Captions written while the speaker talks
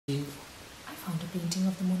found a painting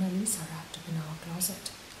of the Mona Lisa wrapped up in our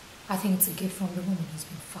closet. I think it's a gift from the woman he's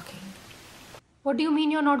been fucking. What do you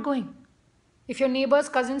mean you're not going? If your neighbor's,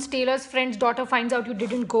 cousin's, tailor's friend's daughter finds out you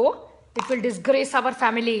didn't go, it will disgrace our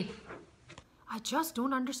family. I just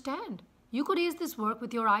don't understand. You could ace this work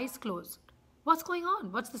with your eyes closed. What's going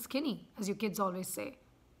on? What's the skinny, as your kids always say?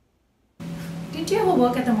 Didn't you ever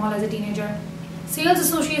work at the mall as a teenager? Sales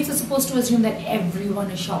associates are supposed to assume that everyone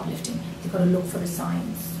is shoplifting. They gotta look for the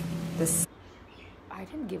signs. I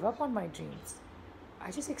didn't give up on my dreams. I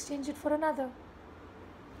just exchanged it for another.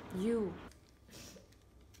 You.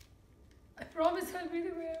 I promise I'll be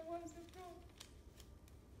the way I was. I promise.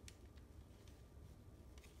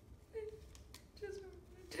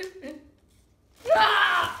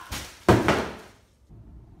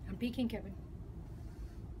 I'm peeking, Kevin.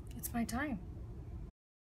 It's my time.